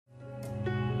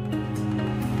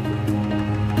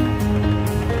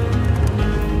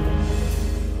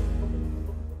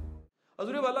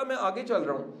والا میں آگے چل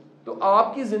رہا ہوں. تو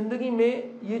آپ کی زندگی میں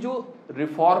یہ جو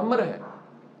ریفارمر ہے,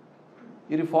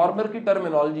 یہ ریفارمر کی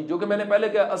ٹرمینالوجی جو کہ میں نے پہلے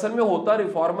کہا اصل میں ہوتا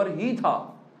ریفارمر ہی تھا,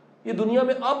 یہ دنیا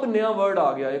میں اب نیا ورڈ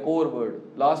آ گیا, ایک اور ورڈ,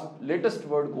 لیٹسٹ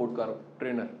ورڈ کوٹ کر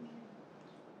ٹرینر.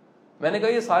 میں نے کہا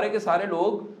یہ سارے کے سارے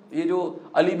لوگ, یہ جو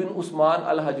علی بن عثمان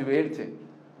الحجویر تھے,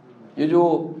 یہ جو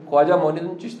خواجہ معین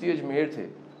الدین چشتی اجمیر تھے,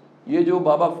 یہ جو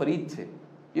بابا فرید تھے,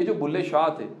 یہ جو بلے شاہ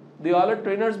تھے, دے آر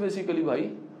ٹرینرز بیسیکلی.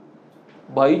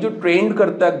 بھائی جو ٹرینڈ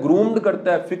کرتا ہے, گرومڈ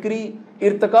کرتا ہے, فکری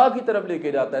ارتقاء کی طرف لے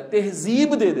کے جاتا ہے,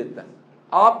 تہذیب دے دیتا ہے,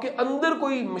 آپ کے اندر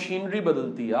کوئی مشینری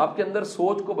بدلتی ہے, آپ کے اندر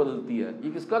سوچ کو بدلتی ہے,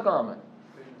 یہ کس کا کام ہے؟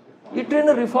 یہ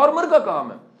ٹرینر ریفارمر کا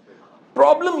کام ہے.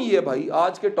 پرابلم یہ ہے بھائی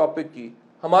آج کے ٹاپک کی,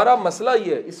 ہمارا مسئلہ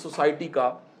یہ ہے اس سوسائٹی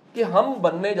کا کہ ہم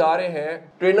بننے جا رہے ہیں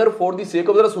trainer four the sake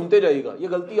of. ذرا سنتے جائیے گا, یہ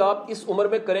غلطی آپ اس عمر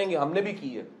میں کریں گے, ہم نے بھی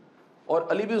کی ہے. اور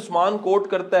علی بن عثمان کوٹ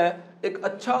کرتا ہے, ایک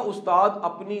اچھا استاد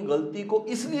اپنی غلطی کو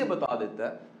اس لیے بتا دیتا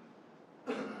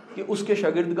ہے کہ اس کے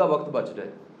شاگرد کا وقت بچ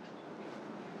جائے.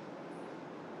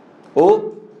 وہ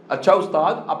اچھا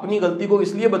استاد اپنی غلطی کو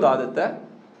اس لیے بتا دیتا ہے,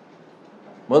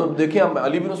 مطلب دیکھیں میں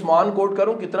علی بن عثمان کوٹ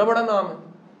کروں, کتنا بڑا نام ہے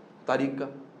تاریخ کا,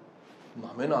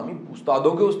 نام نامی,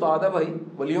 استادوں کے استاد ہے بھائی,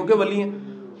 ولیوں کے ولی ہیں.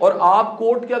 اور آپ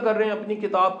کوٹ کیا کر رہے ہیں اپنی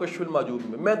کتاب کشف الماجود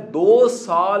میں 2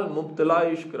 سال مبتلا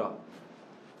عشق رہا,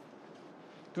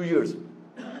 2 years.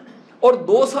 اور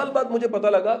 2 سال بعد مجھے پتا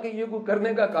لگا کہ یہ کوئی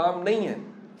کرنے کا کام نہیں ہے,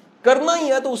 کرنا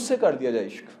ہی ہے تو اس سے کر دیا جائے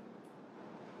عشق.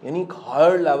 یعنی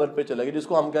ہائر لیول پہ چلا گیا, جس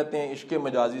کو ہم کہتے ہیں عشق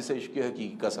مجازی سے عشق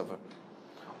حقیقی کا سفر.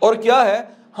 اور کیا ہے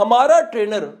ہمارا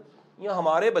ٹرینر یا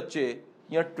ہمارے بچے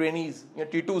یا ٹرینیز یا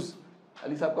ٹیٹوز,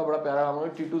 علی صاحب کا بڑا پیارا نام ہے,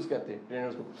 ٹیٹوز کہتے ہیں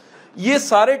ٹرینرز کو. یہ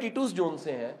سارے ٹیٹوز جو ان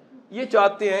سے ہیں, یہ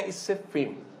چاہتے ہیں اس سے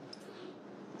فیم,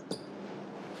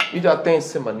 یہ چاہتے ہیں اس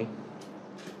سے منی,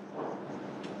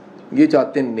 یہ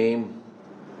چاہتے ہیں نیم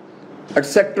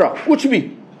ایٹسیکٹرا, کچھ بھی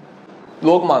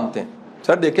لوگ مانتے ہیں.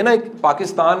 سر دیکھیں نا, ایک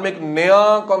پاکستان میں ایک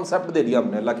نیا کانسیپٹ دے دیا ہم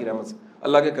نے اللہ کی رحمت سے,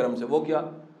 اللہ کے کرم سے. وہ کیا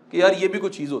کہ یار یہ بھی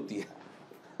کوئی چیز ہوتی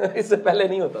ہے, اس سے پہلے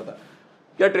نہیں ہوتا تھا.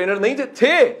 کیا ٹرینر نہیں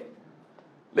تھے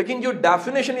لیکن جو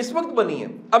ڈیفینیشن اس وقت بنی ہے,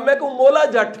 اب میں کہوں مولا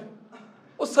جٹ,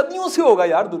 وہ صدیوں سے ہوگا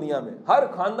یار دنیا میں, ہر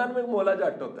خاندان میں ایک مولا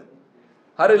جٹ ہوتا ہے,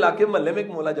 ہر علاقے محلے میں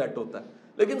ایک مولا جٹ ہوتا ہے.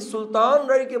 لیکن سلطان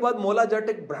رائی کے بعد مولا جٹ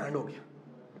ایک برانڈ ہو گیا.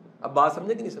 اب بات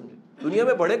سمجھے کہ نہیں سمجھے؟ دنیا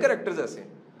میں بڑے کریکٹرز ایسے ہیں.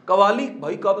 قوالی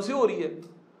بھائی کب سے ہو رہی ہے,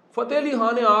 فتح علی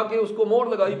خان نے آ کے اس کو مور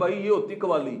لگائی, بھائی یہ ہوتی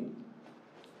قوالی,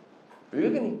 ٹھیک ہے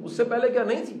کہ نہیں؟ اس سے پہلے کیا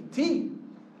نہیں تھی,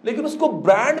 لیکن اس کو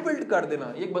برانڈ بلڈ کر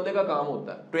دینا ایک بندے کا کام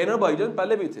ہوتا ہے. ٹرینر بھائی جان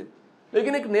پہلے بھی تھے,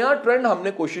 لیکن ایک نیا ٹرینڈ ہم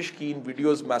نے کوشش کی ان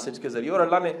ویڈیوز میسج کے ذریعے. اور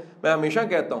اللہ نے, میں ہمیشہ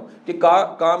کہتا ہوں کہ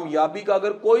کامیابی کا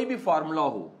اگر کوئی بھی فارمولا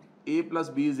ہو,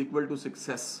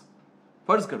 A+B=success,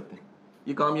 فرض کرتے ہیں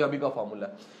یہ کامیابی کا فارمولا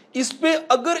ہے, اس پہ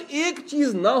اگر ایک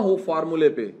چیز نہ ہو فارمولے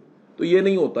پہ تو یہ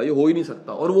نہیں ہوتا, یہ ہو ہی نہیں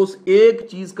سکتا. اور وہ اس ایک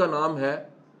چیز کا نام ہے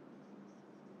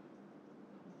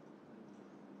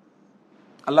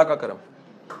اللہ کا کرم.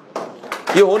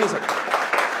 یہ ہو نہیں سکتا.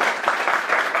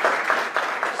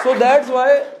 سو دیٹس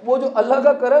وائی وہ جو اللہ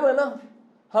کا کرم ہے نا,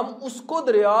 ہم اس کو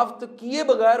دریافت کیے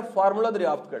بغیر فارمولا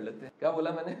دریافت کر لیتے ہیں. کیا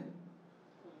بولا میں نے؟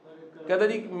 کہتا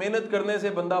جی محنت کرنے سے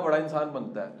بندہ بڑا انسان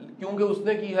بنتا ہے, کیونکہ اس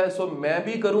نے کی ہے سو میں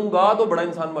بھی کروں گا تو بڑا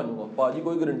انسان بنوں گا. باجی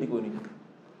کوئی گارنٹی کوئی نہیں.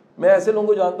 میں ایسے لوگوں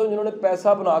کو جانتا ہوں جنہوں نے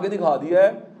پیسہ بنا کے دکھا دیا ہے,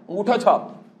 انگوٹھا چھاپ,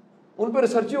 ان پہ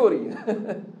ریسرچ ہو رہی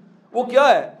ہے. وہ کیا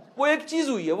ہے, وہ ایک چیز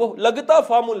ہوئی ہے, وہ لگتا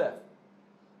فارمولا ہے,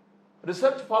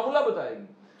 ریسرچ فارمولا بتائے گی.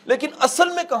 لیکن اصل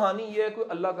میں کہانی یہ ہے کہ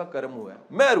اللہ کا کرم ہوا ہے,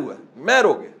 مہر ہوا ہے, مہر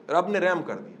ہو گئے, رب نے رحم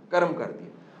کر دیا, کرم کر دیا.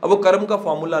 اب وہ کرم کا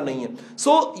فارمولا نہیں ہے.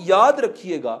 سو یاد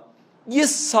رکھیے گا یہ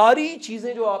ساری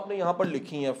چیزیں جو آپ نے یہاں پر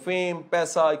لکھی ہیں, فیم,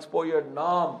 پیسہ, ایکسپوجر,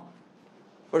 نام,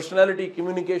 personality,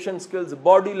 communication skills,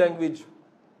 body language,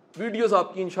 videos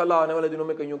آپ کی انشاءاللہ آنے والے دنوں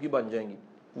میں کئیوں کی بن جائیں گی.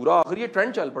 پورا آخر یہ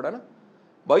ٹرینڈ چل پڑا نا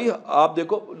بھائی. آپ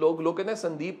دیکھو لوگ کہتے ہیں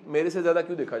سندیپ میرے سے زیادہ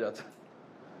کیوں دیکھا جاتا ہے.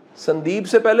 سندیپ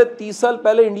سے پہلے 30 سال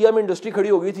پہلے انڈیا میں انڈسٹری کھڑی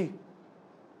ہو گئی تھی,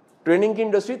 ٹریننگ کی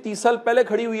انڈسٹری 30 سال پہلے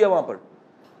کھڑی ہوئی ہے وہاں پر.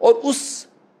 اور اس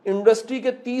انڈسٹری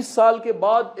کے 30 سال کے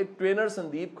بعد ایک ٹرینر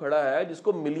سندیپ کھڑا ہے جس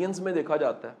کو ملینز میں دیکھا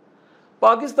جاتا ہے.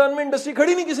 پاکستان میں انڈسٹری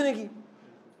کھڑی نہیں کسی نے کی.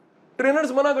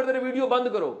 ٹرینرز منع کرتے رہے ویڈیو بند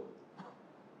کرو,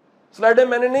 سلائڈیں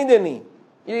میں نے نہیں دینی,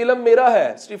 یہ علم میرا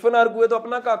ہے. اسٹیفن آرکوے تو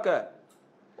اپنا کاکا ہے.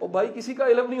 او بھائی کسی کا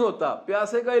علم نہیں ہوتا,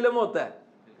 پیاسے کا علم ہوتا ہے,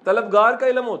 طلبگار کا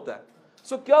علم ہوتا ہے.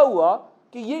 سو کیا ہوا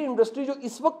کہ یہ انڈسٹری جو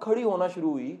اس وقت کھڑی ہونا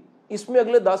شروع ہوئی, اس میں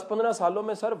اگلے 10-15 سالوں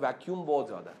میں سر ویکیوم بہت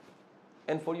زیادہ ہے.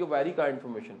 And for your very kind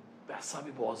information, پیسہ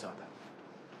بھی بہت زیادہ ہے.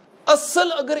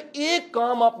 اصل اگر ایک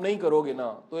کام آپ نہیں کرو گے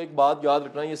نا تو ایک بات یاد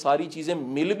رکھنا, یہ ساری چیزیں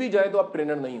مل بھی جائے تو آپ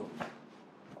ٹرینر نہیں ہو.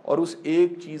 اور اس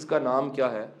ایک چیز کا نام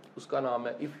کیا ہے؟ اس کا نام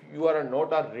ہے if you are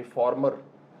not a reformer,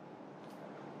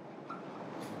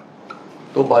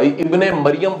 تو بھائی ابن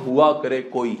مریم ہوا کرے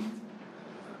کوئی،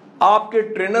 آپ کے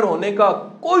ٹرینر ہونے کا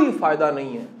کوئی فائدہ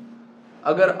نہیں ہے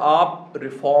اگر آپ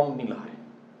ریفارم نہیں لائے.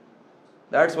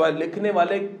 دیٹس وائی لکھنے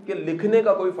والے کے لکھنے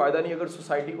کا کوئی فائدہ نہیں اگر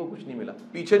سوسائٹی کو کچھ نہیں ملا.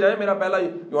 پیچھے جائے، میرا پہلا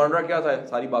جوانرا کیا تھا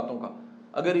ساری باتوں کا،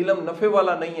 اگر علم نفع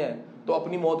والا نہیں ہے تو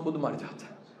اپنی موت خود مر جاتا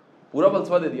ہے. پورا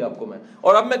فلسفہ دے دیا آپ کو میں.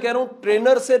 اور اب میں کہہ رہا ہوں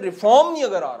ٹرینر سے ریفارم نہیں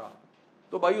اگر آ رہا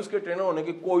تو بھائی اس کے ٹرینر ہونے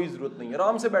کی کوئی ضرورت نہیں ہے،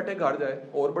 آرام سے بیٹھے گھر جائے،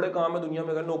 اور بڑے کام ہے دنیا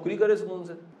میں، اگر نوکری کرے سکون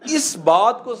سے. اس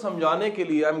بات کو سمجھانے کے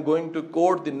لیے I am going to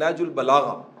quote the Nahj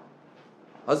al-Balagha,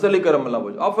 حضرت علی کرم اللہ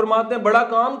وجہ. آپ فرماتے ہیں بڑا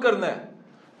کام کرنا ہے،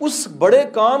 اس بڑے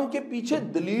کام کے پیچھے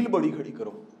دلیل بڑی کھڑی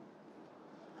کرو.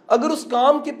 اگر اس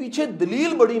کام کے پیچھے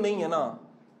دلیل بڑی نہیں ہے نا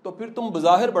تو پھر تم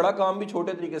بظاہر بڑا کام بھی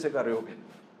چھوٹے طریقے سے کر رہے ہوگے.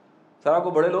 سر آپ کو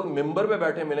بڑے لوگ ممبر پہ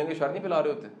بیٹھے ملیں گے، شر نہیں پھیلا رہے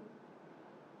ہوتے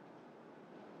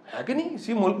ہے کہ نہیں؟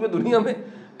 اسی ملک میں دنیا میں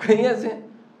کہیں ایسے ہیں،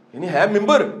 یعنی ہے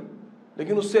ممبر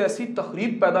لیکن اس سے ایسی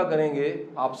تخریب پیدا کریں گے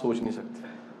آپ سوچ نہیں سکتے.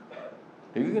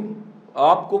 ٹھیک ہے کہ نہیں؟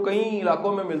 آپ کو کئی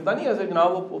علاقوں میں ملتا نہیں ایسے،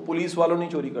 جناب وہ پولیس والوں نے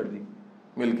چوری کر دی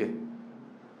مل کے،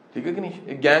 ٹھیک ہے کہ نہیں،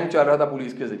 ایک گینگ چل رہا تھا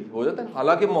پولیس کے ذریعے، ہو جاتا ہے.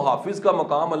 حالانکہ محافظ کا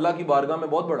مقام اللہ کی بارگاہ میں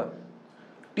بہت بڑا ہے.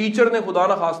 ٹیچر نے خدا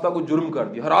نہ خواستہ کو جرم کر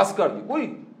دیا، ہراس کر دی، کوئی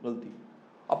غلطی،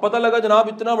 اب پتہ لگا جناب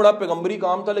اتنا بڑا پیغمبری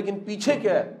کام تھا لیکن پیچھے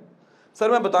کیا ہے. سر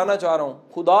میں بتانا چاہ رہا ہوں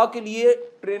خدا کے لیے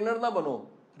ٹرینر نہ بنو،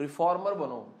 ریفارمر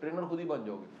بنو، ٹرینر خود ہی بن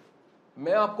جاؤ گے.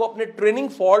 میں آپ کو اپنے ٹریننگ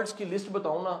فالٹس کی لسٹ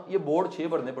بتاؤں نا، یہ بورڈ 6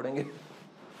 بھرنے پڑیں گے.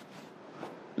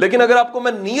 لیکن اگر آپ کو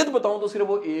میں نیت بتاؤں تو صرف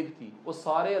وہ ایک تھی، وہ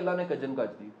Sare اللہ نے کجن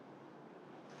کاٹ دی.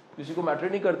 کسی کو میٹر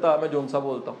نہیں کرتا میں جون سا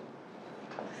بولتا ہوں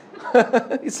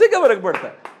اس سے کیا فرق پڑتا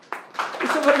ہے؟ اس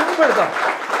سے فرق نہیں پڑتا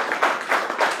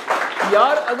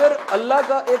یار. اگر اللہ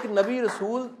کا ایک نبی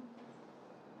رسول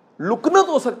لکنت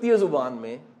ہو سکتی ہے زبان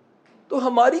میں تو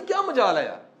ہماری کیا مجال ہے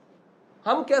یار؟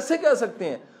 ہم کیسے کہہ سکتے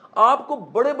ہیں؟ آپ کو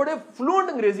بڑے بڑے فلوئنٹ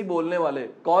انگریزی بولنے والے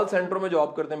کال سینٹروں میں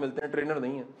جاب کرتے ملتے ہیں، ٹرینر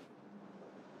نہیں ہیں.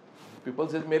 پیپل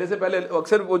سے میرے سے پہلے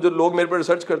اکثر وہ جو لوگ میرے پر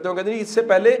ریسرچ کرتے ہیں کہتے ہیں اس سے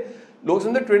پہلے لوگ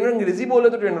سمجھتے ہیں ٹرینر انگریزی بولے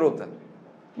تو ٹرینر ہوتا ہے.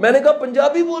 میں نے کہا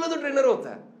پنجابی بولے تو ٹرینر ہوتا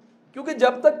ہے، کیونکہ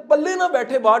جب تک پلے نہ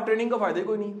بیٹھے باہر ٹریننگ کا فائدہ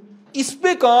کوئی نہیں. اس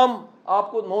پہ کام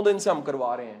آپ کو 9 دن سے ہم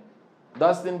کروا رہے ہیں،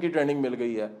 10 دن کی ٹریننگ مل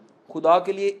گئی ہے. خدا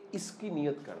کے لیے اس کی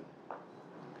نیت کر لیں.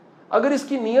 اگر اس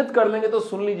کی نیت کر لیں گے تو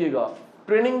سن لیجئے گا،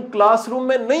 ٹریننگ کلاس روم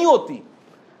میں نہیں ہوتی،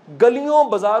 گلیوں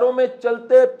بازاروں میں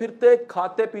چلتے پھرتے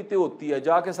کھاتے پیتے ہوتی ہے.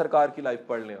 جا کے سرکار کی لائف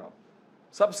پڑھ لیں آپ،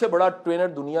 سب سے بڑا ٹرینر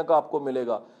دنیا کا آپ کو ملے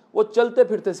گا، وہ چلتے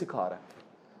پھرتے سکھا رہا ہے.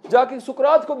 جا کے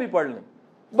سقراط کو بھی پڑھ لیں،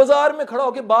 بازار میں کھڑا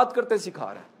ہو کے بات کرتے سکھا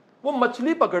رہا ہے. وہ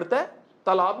مچھلی پکڑتا ہے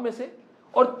تالاب میں سے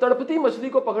اور تڑپتی مچھلی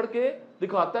کو پکڑ کے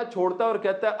دکھاتا ہے، چھوڑتا ہے اور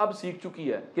کہتا ہے اب سیکھ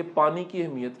چکی ہے کہ پانی کی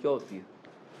اہمیت کیا ہوتی ہے.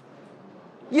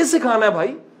 یہ سکھانا ہے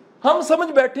بھائی. ہم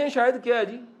سمجھ بیٹھے ہیں شاید کیا ہے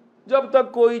جی، جب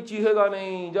تک کوئی چیخے گا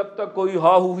نہیں، جب تک کوئی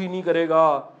ہا ہو ہی نہیں کرے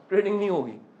گا ٹریننگ نہیں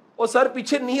ہوگی. اور سر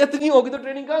پیچھے نیت نہیں ہوگی تو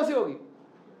ٹریننگ کہاں سے ہوگی؟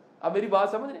 اب میری بات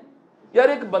سمجھ رہے ہیں یار؟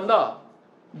 ایک بندہ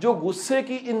جو غصے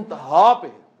کی انتہا پہ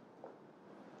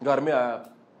گھر میں آیا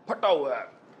پھٹا ہوا ہے،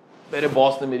 میرے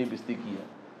باس نے میری بستی کی ہے،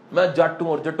 میں جٹ ہوں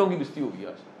اور جٹوں کی بستی ہوگی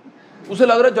آج. اسے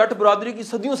لگ رہا ہے جٹ برادری کی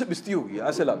صدیوں سے بستی ہوگی ہے،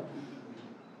 ایسے لگ.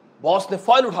 باس نے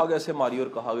فائل اٹھا کے ایسے ماری اور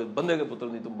کہا کہ بندے کے پتر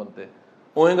نہیں تم بنتے،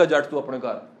 ہوئے گا جٹ تو اپنے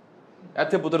گھر،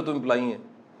 ایتھے پتر تم پلائی ہیں.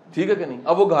 ٹھیک ہے کہ نہیں؟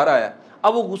 اب وہ گھر آیا،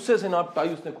 اب وہ غصے سے نا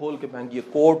ٹائی اس نے کھول کے پھینکی ہے،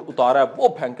 کوٹ اتارا ہے، وہ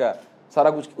پھینکا ہے سارا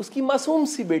کچھ. اس کی معصوم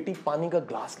سی بیٹی پانی کا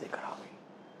گلاس لے کر آ گئی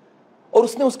اور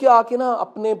اس نے اس کے آ کے نا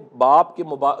اپنے باپ کے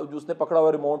جو اس نے پکڑا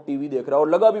ہوا ریموٹ ٹی وی دیکھ رہا ہے اور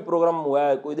لگا بھی پروگرام ہوا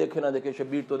ہے، کوئی دیکھے نہ دیکھے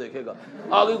شبیر تو دیکھے گا،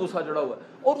 آگے غصہ چڑھا ہوا ہے.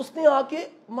 اور اس نے آ کے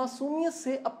معصومیت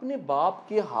سے اپنے باپ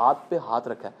کے ہاتھ پہ ہاتھ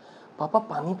رکھا ہے، پاپا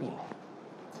پانی پی لیں.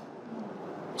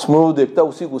 اس میں وہ دیکھتا ہے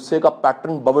اسی غصے کا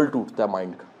پیٹرن ببل ٹوٹتا ہے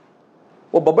مائنڈ کا.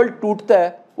 وہ ببل ٹوٹتا ہے،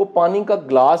 وہ پانی کا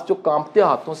گلاس جو کانپتے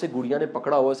ہاتھوں سے گڑیا نے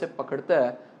پکڑا ہوا اسے پکڑتا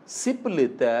ہے، سپ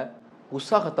لیتا ہے،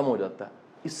 غصہ ختم ہو جاتا ہے.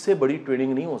 اس سے بڑی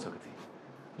ٹریننگ نہیں ہو سکتی.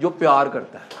 جو پیار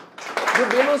کرتا ہے، جو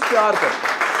بے لوث پیار کرتا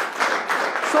ہے.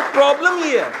 سو پرابلم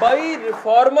یہ ہے بھائی،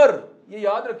 ریفارمر یہ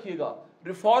یاد رکھیے گا،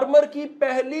 ریفارمر کی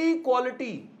پہلی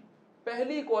کوالٹی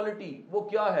وہ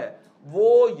کیا ہے؟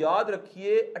 وہ یاد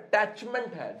رکھیے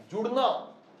اٹیچمنٹ ہے، جڑنا.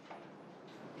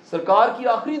 سرکار کی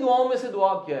آخری دعاؤں میں سے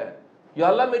دعا کیا ہے؟ یا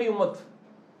اللہ میری امت.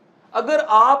 اگر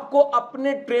آپ کو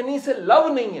اپنے ٹرینی سے لو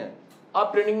نہیں ہے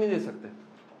آپ ٹریننگ نہیں دے سکتے.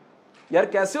 یار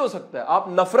کیسے ہو سکتا ہے؟ آپ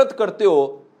نفرت کرتے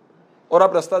ہو اور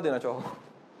آپ رستہ دینا چاہو.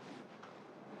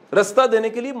 رستہ دینے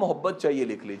کے لیے محبت چاہیے،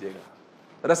 لکھ لیجئے گا.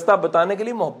 رستہ بتانے کے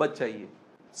لیے محبت چاہیے.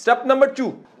 سٹیپ نمبر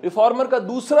 2، ریفارمر کا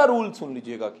دوسرا رول سن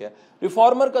لیجئے گا کیا ہے.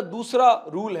 ریفارمر کا دوسرا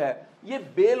رول ہے یہ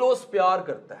بے لوث پیار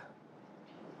کرتا ہے.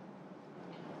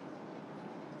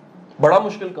 بڑا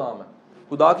مشکل کام ہے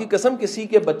خدا کی قسم. کسی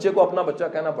کے بچے کو اپنا بچہ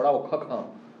کہنا بڑا اوکھا کام،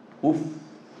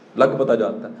 لگ پتہ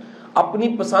جاتا ہے.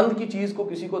 اپنی پسند کی چیز کو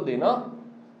کسی کو دینا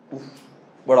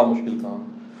بڑا مشکل کام.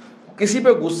 کسی پہ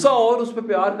غصہ ہو اور اس پہ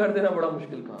پیار کر دینا بڑا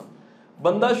مشکل کام.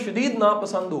 بندہ شدید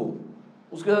ناپسند ہو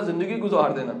اس کے ساتھ زندگی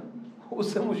گزار دینا اس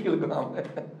سے مشکل کام ہے.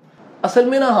 اصل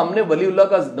میں نا ہم نے ولی اللہ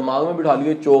کا دماغ میں بٹھا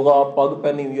لیے, چوغا پگ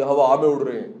پہنی ہوئی ہوا میں اڑ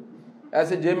رہے ہیں,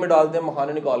 ایسے جیب میں ڈالتے ہیں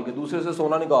مکھانے نکال کے, دوسرے سے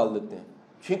سونا نکال دیتے ہیں,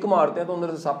 چھینک مارتے ہیں تو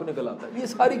اندر سے سپ نکل آتا ہے. یہ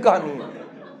ساری کہانی ہے.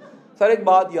 سر ایک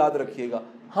بات یاد رکھیے گا,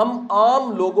 ہم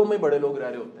عام لوگوں میں بڑے لوگ رہ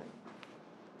رہے ہوتے ہیں.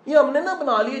 یہ ہم نے نا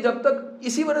بنا لیے, جب تک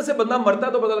اسی وجہ سے بندہ مرتا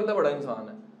ہے تو پتہ لگتا ہے بڑا انسان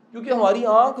ہے, کیونکہ ہماری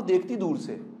آنکھ دیکھتی دور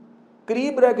سے.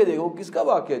 قریب رہ کے دیکھو کس کا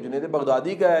واقعہ ہے, جنید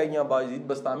بغدادی کا ہے یا باجید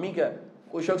بستامی کا ہے.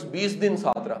 کوئی شخص 20 دن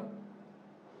ساتھ رہا,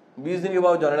 20 دن کے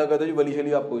بعد جانے لگا تھا جی ولی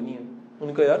شلی آپ کوئی نہیں ہے.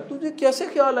 ان کا یار تجھے کیسے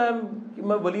خیال آیا کہ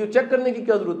میں ولی ہوں, چیک کرنے کی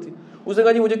کیا ضرورت تھی. اس نے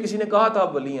کہا جی مجھے کسی نے کہا تھا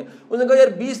آپ ولی ہیں. اس نے کہا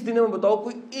یار 20 دن میں بتاؤ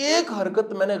کوئی ایک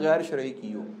حرکت میں نے غیر شرعی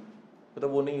کی ہو.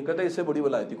 مطلب وہ نہیں, کہتا اس سے بڑی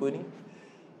ولایت ہی کوئی نہیں.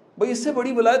 بھائی اس سے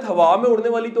بڑی ولایت ہوا میں اڑنے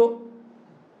والی تو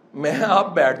میں,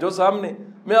 آپ بیٹھ جاؤ سامنے,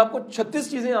 میں آپ کو 36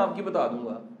 چیزیں آپ کی بتا دوں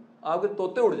گا, آپ کے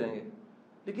طوطے اڑ جائیں گے.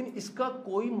 لیکن اس کا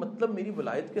کوئی مطلب میری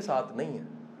ولایت کے ساتھ نہیں ہے.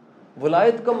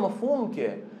 ولایت کا مفہوم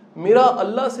کیا ہے؟ میرا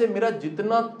اللہ سے میرا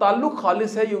جتنا تعلق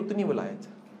خالص ہے یہ اتنی ولایت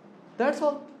ہے. That's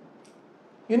all.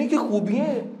 یعنی کہ خوبیاں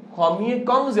خامیاں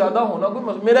کم زیادہ ہونا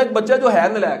کوئی میرا ایک بچہ جو ہے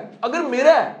نالائق, اگر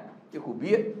میرا ہے یہ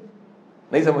خوبی ہے.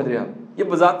 نہیں سمجھ رہے آپ, یہ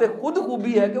بذات خود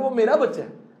خوبی ہے کہ وہ میرا بچہ ہے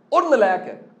اور نالائق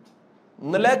ہے.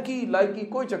 نلائکی لائکی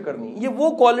کوئی چکر نہیں. یہ وہ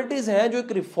کوالٹیز ہیں جو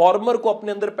ایک ریفارمر کو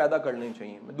اپنے اندر پیدا کرنی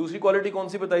چاہیے. دوسری کوالٹی کون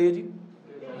سی بتائیے جی؟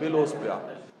 بلوس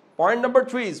پیار. پوائنٹ نمبر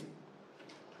 3,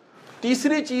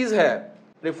 تیسری چیز ہے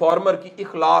ریفارمر کی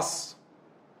اخلاص,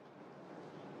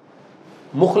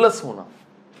 مخلص ہونا.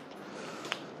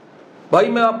 بھائی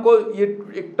میں آپ کو یہ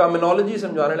ایک ٹرمینالوجی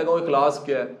سمجھانے لگا ہوں, اخلاص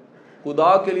کیا ہے.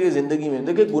 خدا کے لیے زندگی میں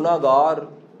دیکھیں, گناہ گار,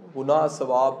 گناہ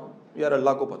ثواب یار اللہ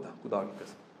کو پتا, خدا کی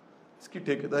قسم اس کی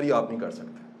ٹھیکیداری آپ نہیں کر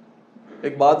سکتے.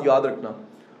 ایک بات یاد رکھنا,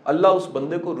 اللہ اس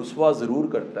بندے کو رسوا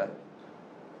ضرور کرتا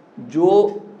ہے جو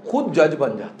خود جج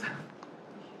بن جاتا ہے.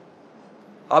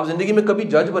 آپ زندگی میں کبھی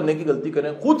جج بننے کی غلطی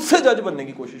کریں, خود سے جج بننے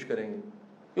کی کوشش کریں گے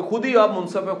کہ خود ہی آپ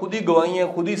منصف ہیں, خود ہی گواہی ہیں,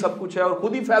 خود ہی سب کچھ ہے اور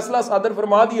خود ہی فیصلہ صادر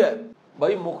فرما دیا ہے.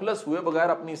 بھائی مخلص ہوئے بغیر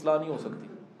اپنی اصلاح نہیں ہو سکتی.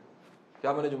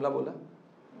 کیا میں نے جملہ بولا؟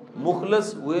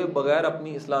 مخلص ہوئے بغیر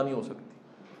اپنی اصلاح نہیں ہو سکتی.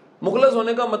 مخلص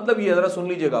ہونے کا مطلب یہ ہے, ذرا سن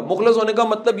لیجئے گا, مخلص ہونے کا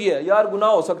مطلب یہ ہے یار گناہ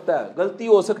ہو سکتا ہے, غلطی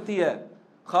ہو سکتی ہے,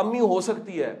 خامی ہو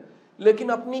سکتی ہے,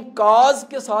 لیکن اپنی کاز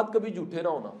کے ساتھ کبھی جھوٹے نہ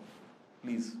ہونا.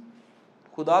 پلیز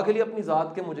خدا کے لیے اپنی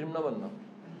ذات کے مجرم نہ بننا.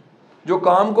 جو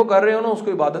کام کو کر رہے ہو نا اس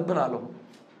کو عبادت بنا لو.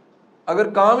 اگر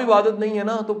کام عبادت نہیں ہے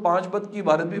نا تو 5 وقت کی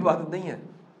عبادت بھی عبادت نہیں ہے,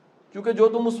 کیونکہ جو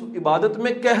تم اس عبادت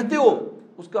میں کہتے ہو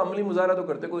اس کا عملی مظاہرہ تو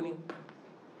کرتے کوئی نہیں.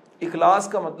 اخلاص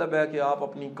کا مطلب ہے کہ آپ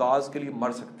اپنی کاز کے لیے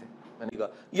مر سکتے ہیں. میں نے کہا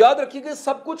یاد رکھیے کہ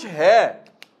سب کچھ ہے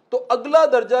تو اگلا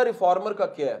درجہ ریفارمر کا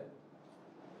کیا ہے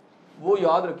وہ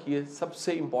یاد رکھیے, سب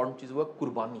سے امپورٹنٹ چیز وہ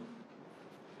قربانی.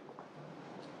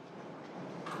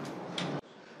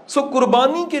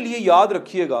 قربانی کے لیے یاد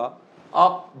رکھیے گا,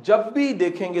 آپ جب بھی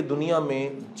دیکھیں گے دنیا میں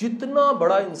جتنا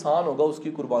بڑا انسان ہوگا اس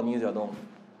کی قربانیاں زیادہ ہوں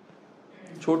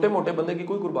گی. چھوٹے موٹے بندے کی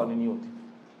کوئی قربانی نہیں ہوتی.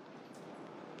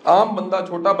 عام بندہ,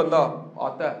 چھوٹا بندہ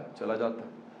آتا ہے چلا جاتا ہے,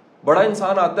 بڑا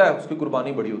انسان آتا ہے اس کی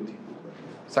قربانی بڑی ہوتی ہے,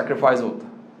 سیکریفائز ہوتا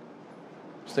ہے,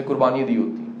 اس نے قربانی دی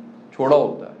ہوتی ہے, چھوڑا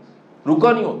ہوتا ہے,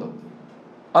 رکا نہیں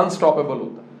ہوتا, انسٹاپیبل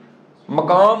ہوتا ہے.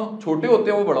 مقام چھوٹے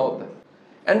ہوتے ہیں وہ بڑا ہوتا ہے.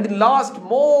 And the last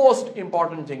most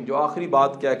important thing, جو آخری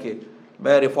بات کیا کہ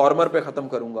میں ریفارمر پہ ختم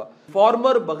کروں گا,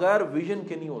 ریفارمر بغیر ویژن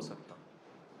کے نہیں ہو سکتا.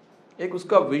 ایک اس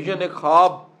کا ویژن, ایک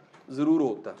خواب ضرور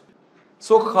ہوتا ہے.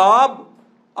 خواب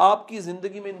آپ کی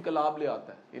زندگی میں انقلاب لے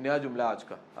آتا ہے. یہ نیا جملہ آج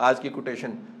کا, آج کی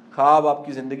کوٹیشن, خواب آپ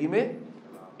کی زندگی میں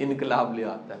انقلاب لے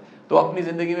آتا ہے. تو اپنی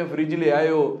زندگی میں فریج لے آئے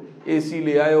ہو, اے سی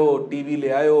لے آئے ہو, ٹی وی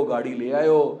لے آئے ہو, گاڑی لے آئے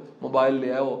ہو, موبائل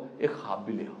لے آئے ہو, ایک خواب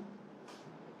بھی لے آؤ,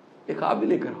 ایک خواب بھی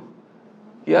لے کر آؤ.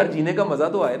 یار جینے کا مزہ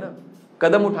تو آئے نا,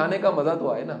 قدم اٹھانے کا مزہ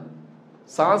تو آئے نا,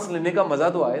 سانس لینے کا مزہ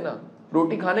تو آئے نا,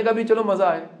 روٹی کھانے کا بھی چلو مزہ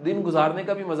آئے, دن گزارنے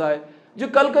کا بھی مزہ آئے, جو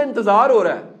کل کا انتظار ہو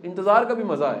رہا ہے انتظار کا بھی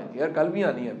مزہ آئے. یار کل بھی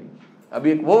آنی ہے,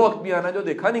 ابھی ایک وہ وقت بھی آنا جو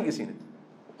دیکھا نہیں کسی نے.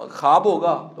 خواب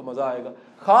ہوگا تو مزہ آئے گا,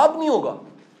 خواب نہیں ہوگا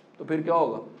تو پھر کیا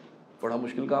ہوگا, بڑا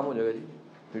مشکل کام ہو جائے گا جی,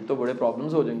 پھر تو بڑے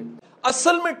پرابلمز ہو جائیں گے.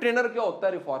 اصل میں ٹرینر کیا ہوتا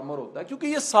ہے, ریفارمر ہوتا ہے. کیونکہ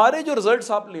یہ سارے جو رزلٹس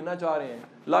آپ لینا چاہ رہے ہیں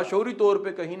لاشعوری طور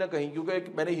پہ کہیں نہ کہیں, کیونکہ ایک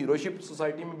میں نے ہیروشپ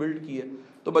سوسائٹی میں بلڈ کی ہے,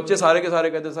 تو بچے سارے کے سارے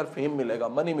کہتے ہیں سر فیم ملے گا,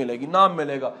 منی ملے گی, نام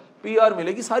ملے گا, پی آر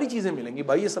ملے گی, ساری چیزیں ملیں گی.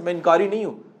 بھائی یہ سب میں انکاری نہیں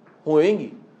ہوئیں گی,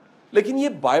 لیکن یہ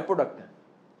بائی پروڈکٹ ہے.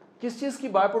 کس چیز کی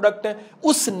بائی پروڈکٹ ہے؟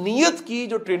 اس نیت کی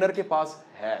جو ٹرینر کے پاس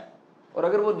ہے. اور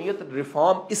اگر وہ نیت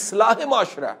ریفارم, اصلاح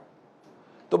معاشرہ ہے,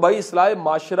 تو بھائی اصلاح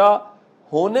معاشرہ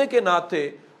ہونے کے ناطے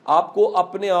آپ کو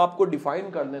اپنے آپ کو ڈیفائن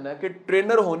کر لینا ہے کہ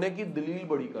ٹرینر ہونے کی دلیل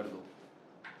بڑی کر دو.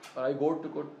 اور آئی گو ٹو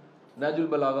کوٹ نہج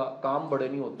البلاغہ، کام بڑے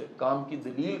نہیں ہوتے، کام کی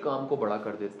دلیل کام کو بڑا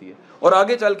کر دیتی ہے. اور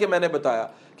آگے چل کے میں نے بتایا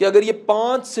کہ اگر یہ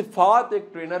 5 صفات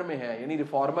ایک ٹرینر میں ہیں، یعنی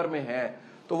ریفارمر میں ہیں،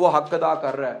 تو وہ حق ادا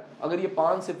کر رہا ہے. اگر یہ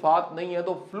 5 صفات نہیں ہے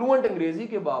تو فلوئنٹ انگریزی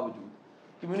کے باوجود،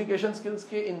 کمیونیکیشن سکلز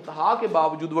کے انتہا کے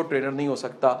باوجود وہ ٹرینر نہیں ہو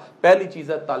سکتا. پہلی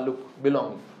چیز ہے تعلق،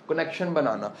 بلونگنگ، کنیکشن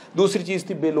بنانا. دوسری چیز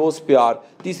تھی بے لوث پیار.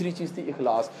 تیسری چیز تھی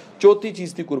اخلاص. چوتھی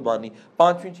چیز تھی قربانی.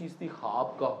 پانچویں چیز تھی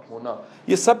خواب کا ہونا.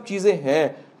 یہ سب چیزیں ہیں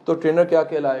تو ٹرینر کیا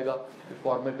کہلائے گا؟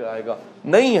 ریفارمر کہلائے گا.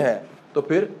 نہیں ہے تو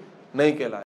پھر نہیں کہلائے گا.